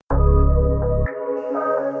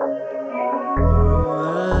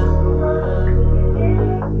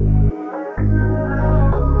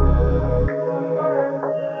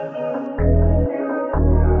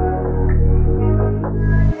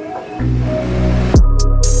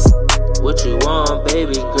What you want,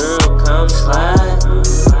 baby girl, come slide.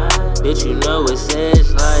 Bitch, you know it's edge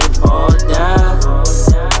life or die.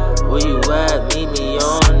 Where you at? Meet me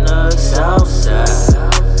on the south side.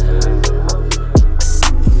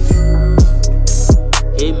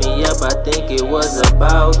 Hit me up, I think it was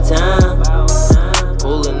about time.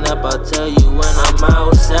 Pulling up, I'll tell you when I'm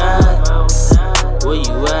outside. Where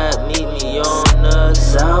you at? Meet me on the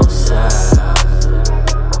south side.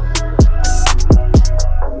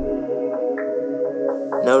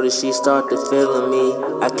 Notice she started feeling me.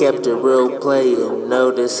 I kept it real playin'.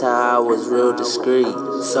 Notice how I was real discreet.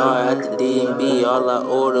 Sorry at the D&B, all I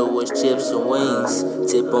ordered was chips and wings.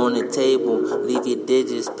 Tip on the table, leave your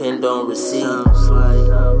digits pinned on receipt.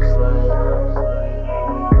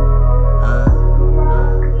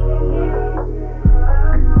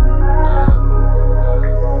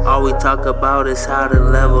 All we talk about is how to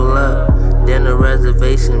level up. Dinner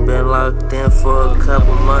reservation been locked in for a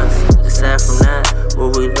couple months. Aside from that, where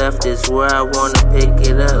we left is where I wanna pick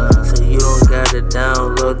it up. So you don't gotta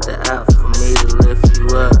download the app for me to lift you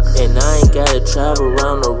up. And I ain't gotta travel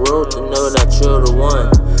around the world to know that you're the one.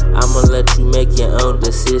 I'ma let you make your own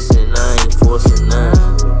decision, I ain't forcing none.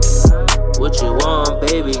 What you want,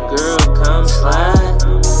 baby girl, come slide.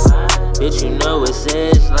 Bitch, you know it's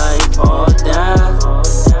edge life or die.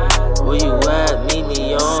 Where you at? Meet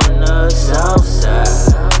me on the south side.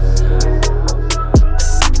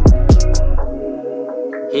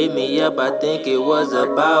 Hit me up, I think it was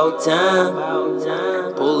about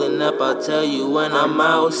time. Pulling up, I'll tell you when I'm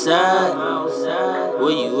outside.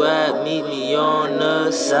 Where you at? Meet me on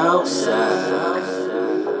the south side.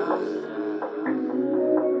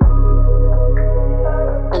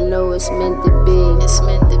 I know it's meant to be. It's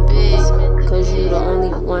meant to be. Cause you the only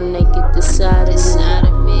one that get the side of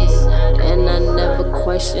me. And I never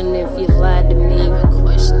question if you lied to me.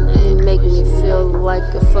 You make me feel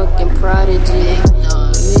like a fucking prodigy.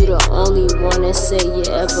 You the only one that say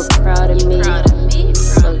you're ever proud of me.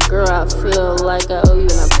 But girl, I feel like I owe you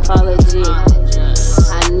an apology.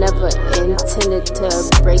 I never intended to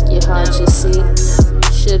break your heart, you see.